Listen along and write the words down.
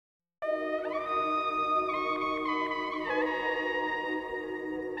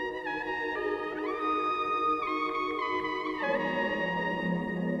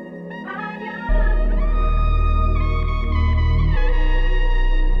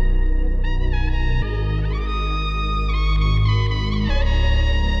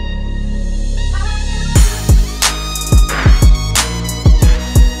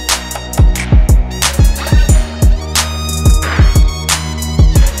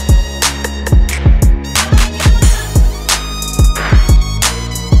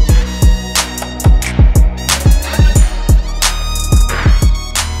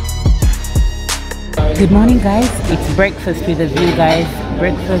Good morning, guys. It's breakfast with a view, guys.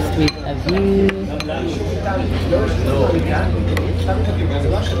 Breakfast with a view.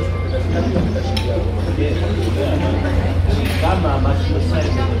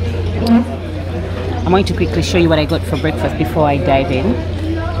 I'm going to quickly show you what I got for breakfast before I dive in.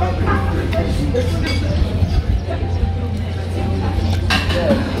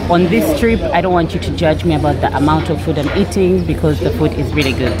 On this trip, I don't want you to judge me about the amount of food I'm eating because the food is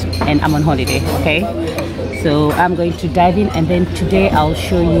really good and I'm on holiday, okay? So I'm going to dive in, and then today I'll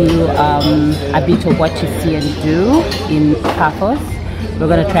show you a bit of what to see and do in Paphos. We're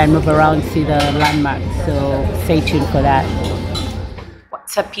going to try and move around, see the landmarks, so stay tuned for that.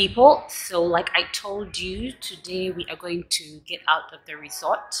 What's up, people? So like I told you, today we are going to get out of the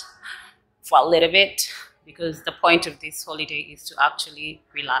resort for a little bit, because the point of this holiday is to actually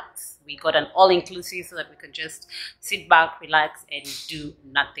relax. We got an all-inclusive so that we can just sit back, relax, and do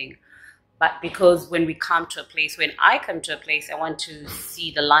nothing. But because when we come to a place, when I come to a place, I want to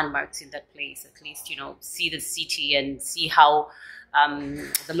see the landmarks in that place, at least, you know, see the city and see how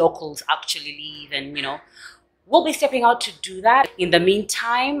the locals actually live. And, you know, we'll be stepping out to do that. In the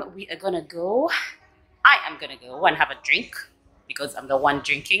meantime, we are gonna go, I am gonna go and have a drink, because I'm the one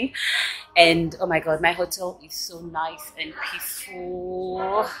drinking. And oh my god, my hotel is so nice and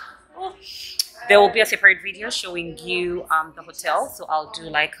peaceful. There will be a separate video showing you the hotel, so I'll do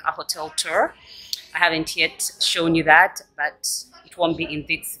like a hotel tour. I haven't yet shown you that, but it won't be in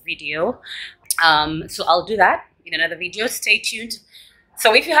this video. So I'll do that in another video. Stay tuned.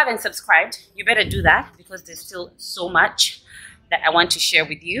 So if you haven't subscribed, you better do that, because there's still so much that I want to share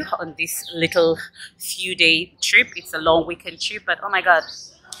with you on this little few-day trip. It's a long weekend trip, but oh my god,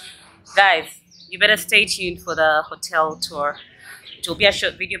 guys, you better stay tuned for the hotel tour. It will be a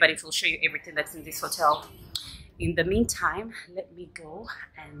short video, but it will show you everything that's in this hotel. In the meantime, let me go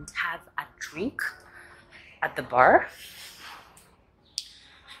and have a drink at the bar.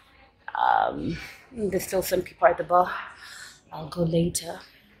 There's still some people at the bar. I'll go later.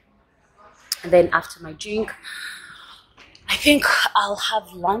 And then after my drink, I think I'll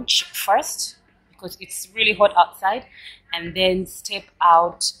have lunch first, because it's really hot outside, and then step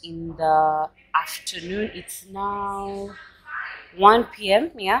out in the afternoon. It's now 1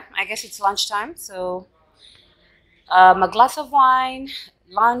 p.m. Yeah, I guess it's lunchtime. So a glass of wine,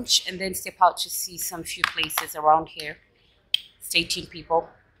 lunch, and then step out to see some few places around here. Stay tuned, people.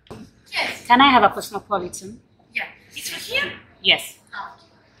 Yes. Can I have a cosmopolitan? Yeah. It's for here? Yes.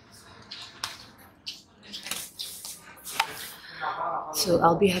 So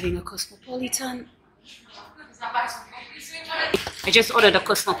I'll be having a cosmopolitan. I just ordered a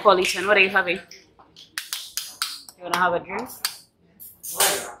cosmopolitan. What are you having? You wanna have a drink?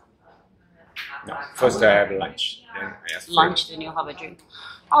 No, first I have lunch, then I ask Lunch, then you'll have a drink.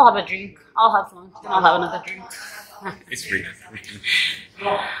 I'll have a drink. I'll have lunch, then I'll have another drink. It's free.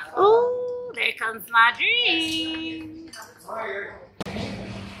 Oh, there comes my drink.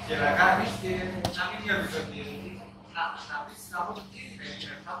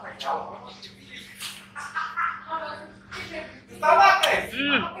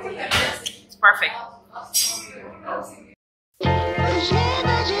 It's perfect.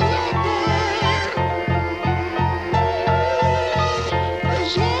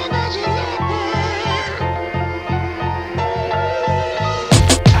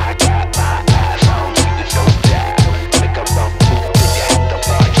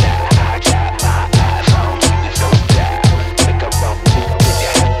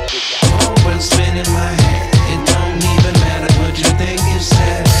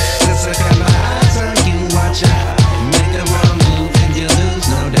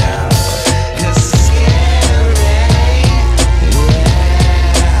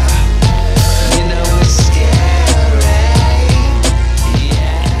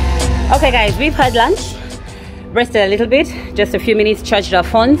 Okay guys, we've had lunch, rested a little bit, just a few minutes, charged our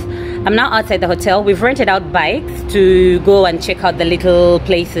phones. I'm now outside the hotel. We've rented out bikes to go and check out the little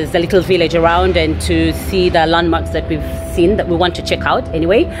places, the little village around, and to see the landmarks that we've seen, that we want to check out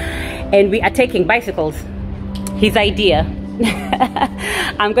anyway. And we are taking bicycles. His idea.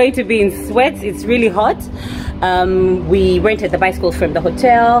 I'm going to be in sweats, it's really hot. We rented the bicycles from the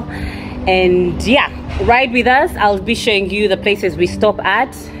hotel, and yeah, ride with us. I'll be showing you the places we stop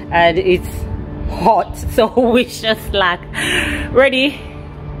at, and it's hot, so we just slack. Ready?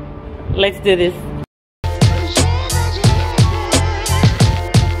 Let's do this.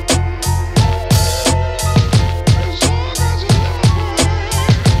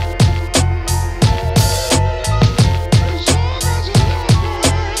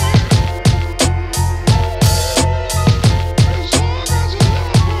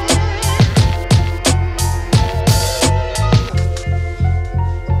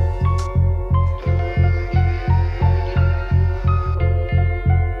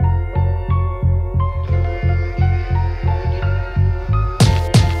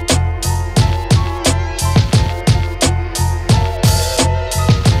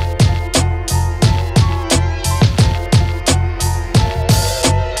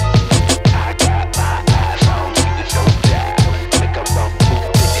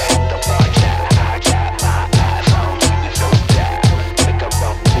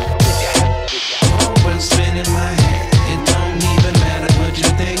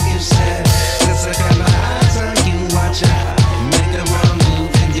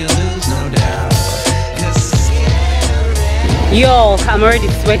 Yo, I'm already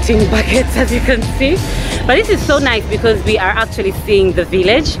sweating buckets, as you can see. But this is so nice because we are actually seeing the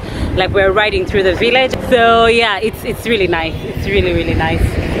village, like we're riding through the village. So yeah, it's really nice. It's really, really nice.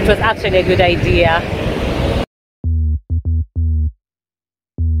 It was actually a good idea.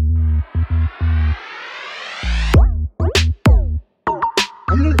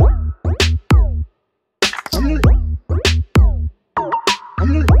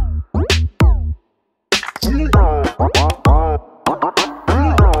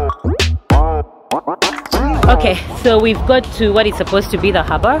 Okay, so we've got to what is supposed to be the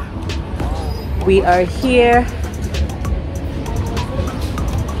harbor. We are here.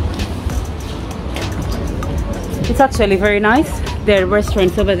 It's actually very nice. There are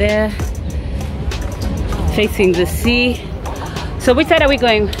restaurants over there facing the sea. So which side are we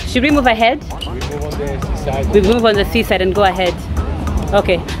going? Should we move ahead? We move on the seaside. We move on the seaside and go ahead.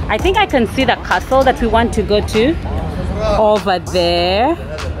 Okay, I think I can see the castle that we want to go to over there.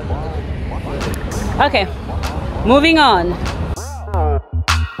 Okay, moving on.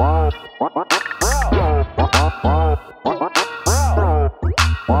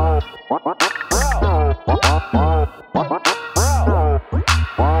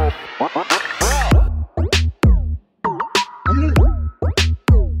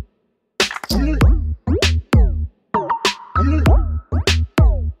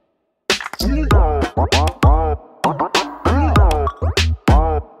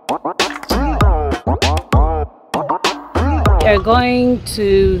 We are going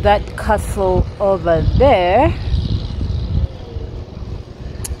to that castle over there,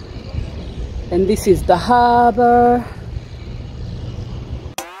 and this is the harbor.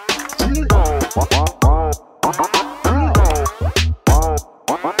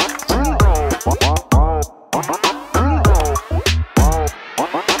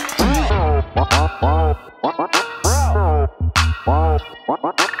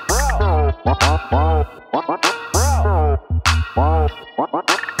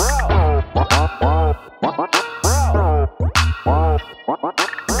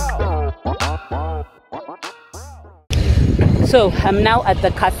 So I'm now at the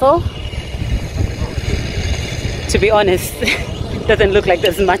castle. To be honest, it doesn't look like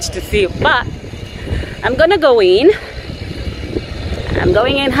there's much to see, but I'm gonna go in. I'm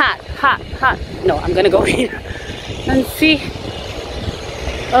going in hot. No, I'm gonna go in and see.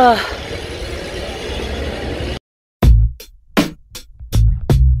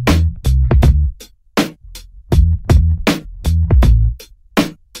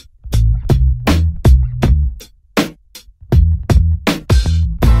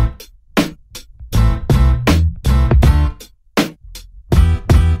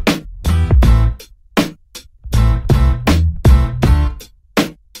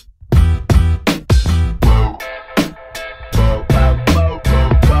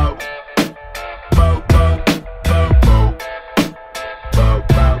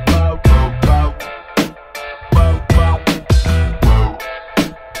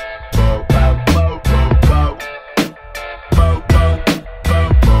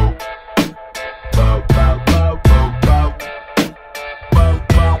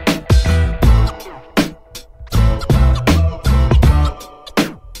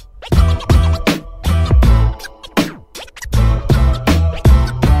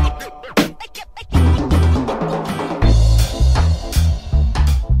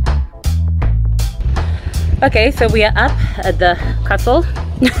 Okay, so we are up at the castle.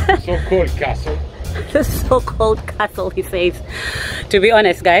 So-called castle. The so-called castle, he says. To be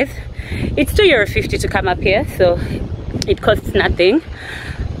honest, guys, it's €2.50 to come up here, so it costs nothing,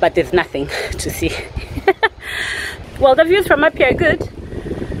 but there's nothing to see. Well, the views from up here are good,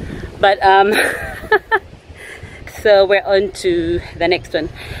 but so we're on to the next one.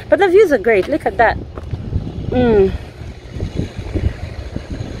 But the views are great. Look at that.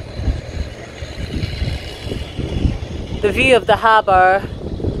 The view of the harbor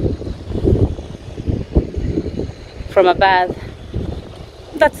from above.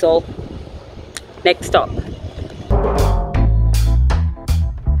 That's all. Next stop.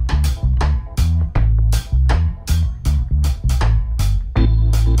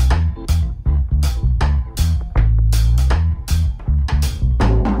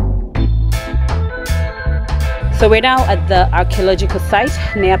 So we're now at the archaeological site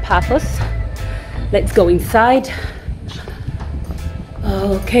near Paphos. Let's go inside.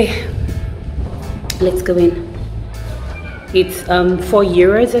 Okay, let's go in. It's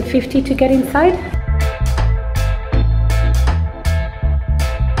 €4.50 to get inside.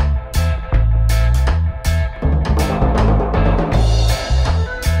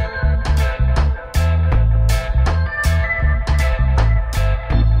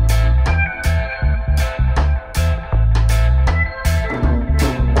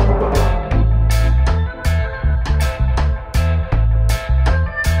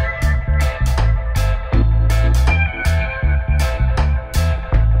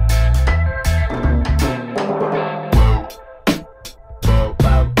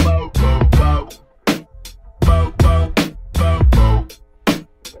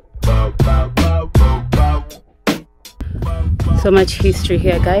 So much history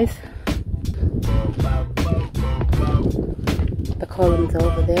here, guys. The columns are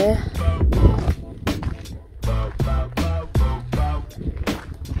over there.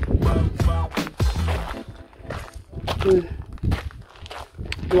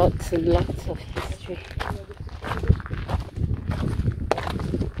 Lots and lots of history.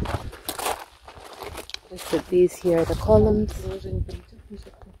 So these here are the columns.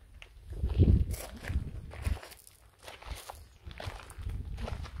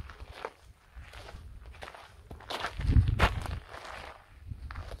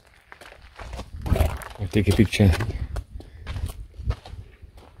 I'll take a picture.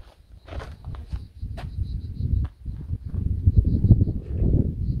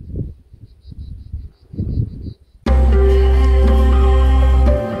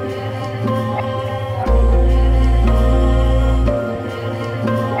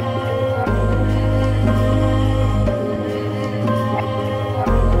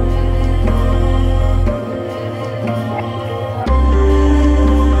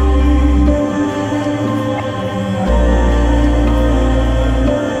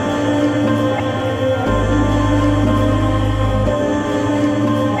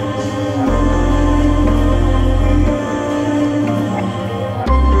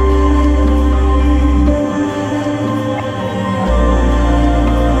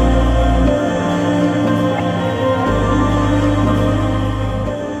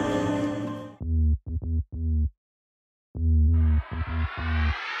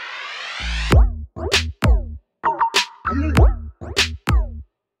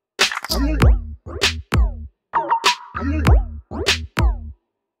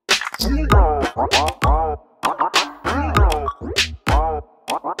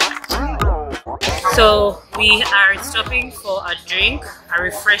 So we are stopping for a drink, a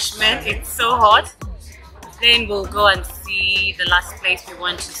refreshment. It's so hot. Then we'll go and see the last place we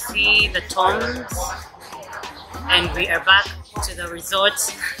want to see, the tombs. And we are back to the resort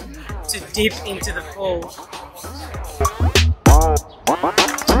to dip into the pool.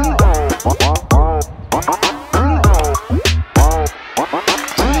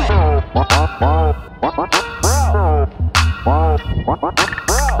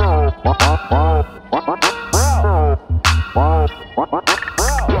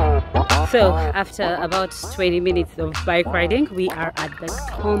 So after about 20 minutes of bike riding, we are at the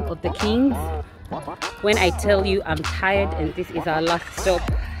Tomb of the Kings. When I tell you I'm tired and this is our last stop,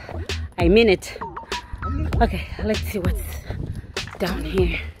 I mean it. Okay, let's see what's down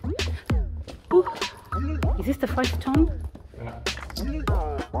here. Ooh. Is this the first tomb?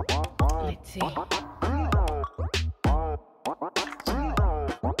 Let's see.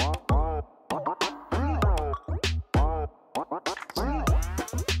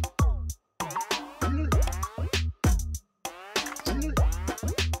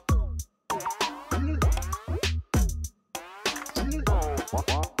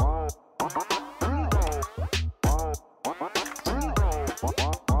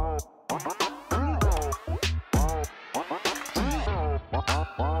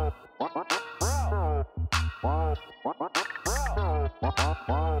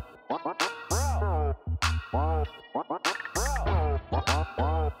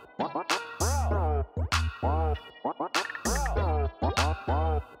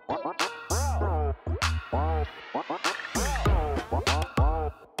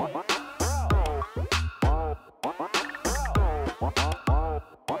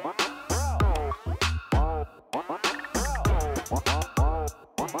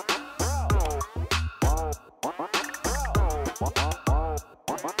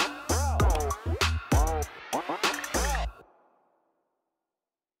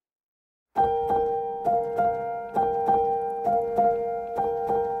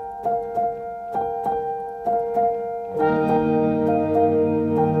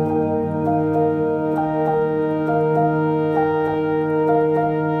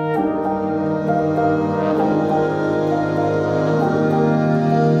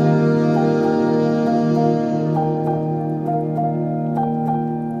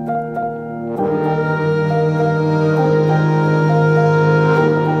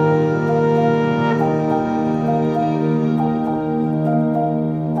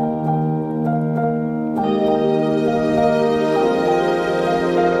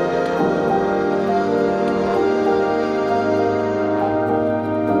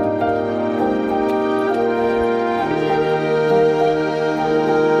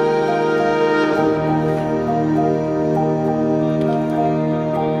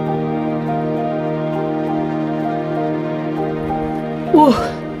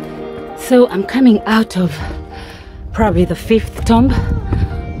 So I'm coming out of probably the 5th tomb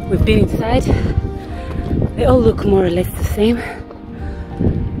we've been inside. They all look more or less the same.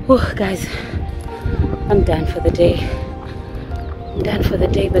 Oh guys, I'm done for the day. I'm done for the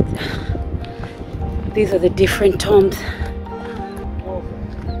day, but these are the different tombs.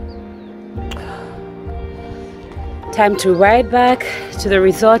 Time to ride back to the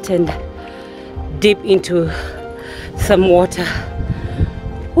resort and dip into some water.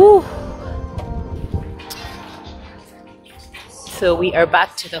 Woo. So we are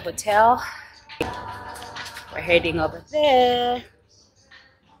back to the hotel. We're heading over there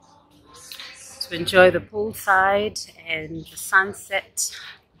to enjoy the poolside and the sunset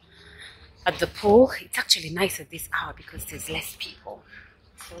at the pool. It's actually nice at this hour because there's less people.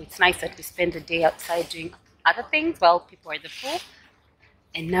 So it's nice that we spend the day outside doing other things while people are at the pool.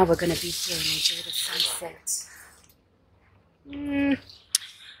 And now we're going to be here and enjoy the sunset.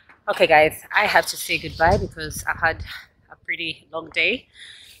 Okay guys, I have to say goodbye because I had a pretty long day.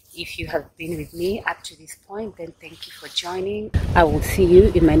 If you have been with me up to this point, then thank you for joining. I will see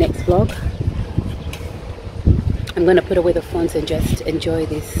you in my next vlog. I'm going to put away the phones and just enjoy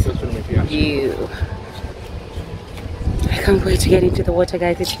this view. I can't wait to get into the water,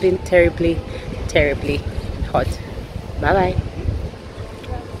 guys. It's been terribly hot. Bye bye.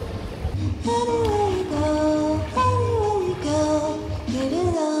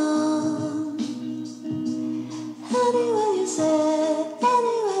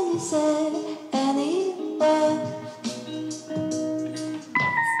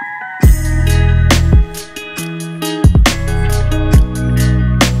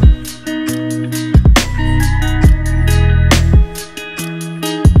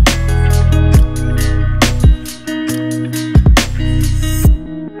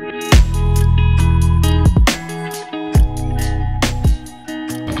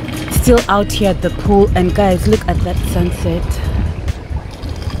 Still out here at the pool, and guys, look at that sunset.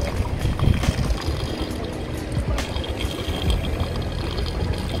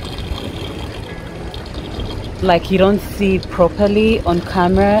 Like you don't see it properly on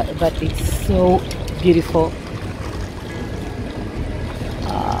camera, but it's so beautiful.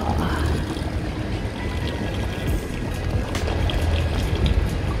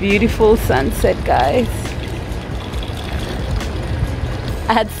 Beautiful sunset, guys.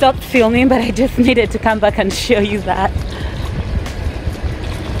 I had stopped filming, but I just needed to come back and show you that.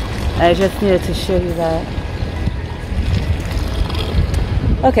 I just needed to show you that.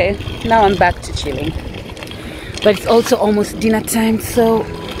 Okay, now I'm back to chilling. But it's also almost dinner time, so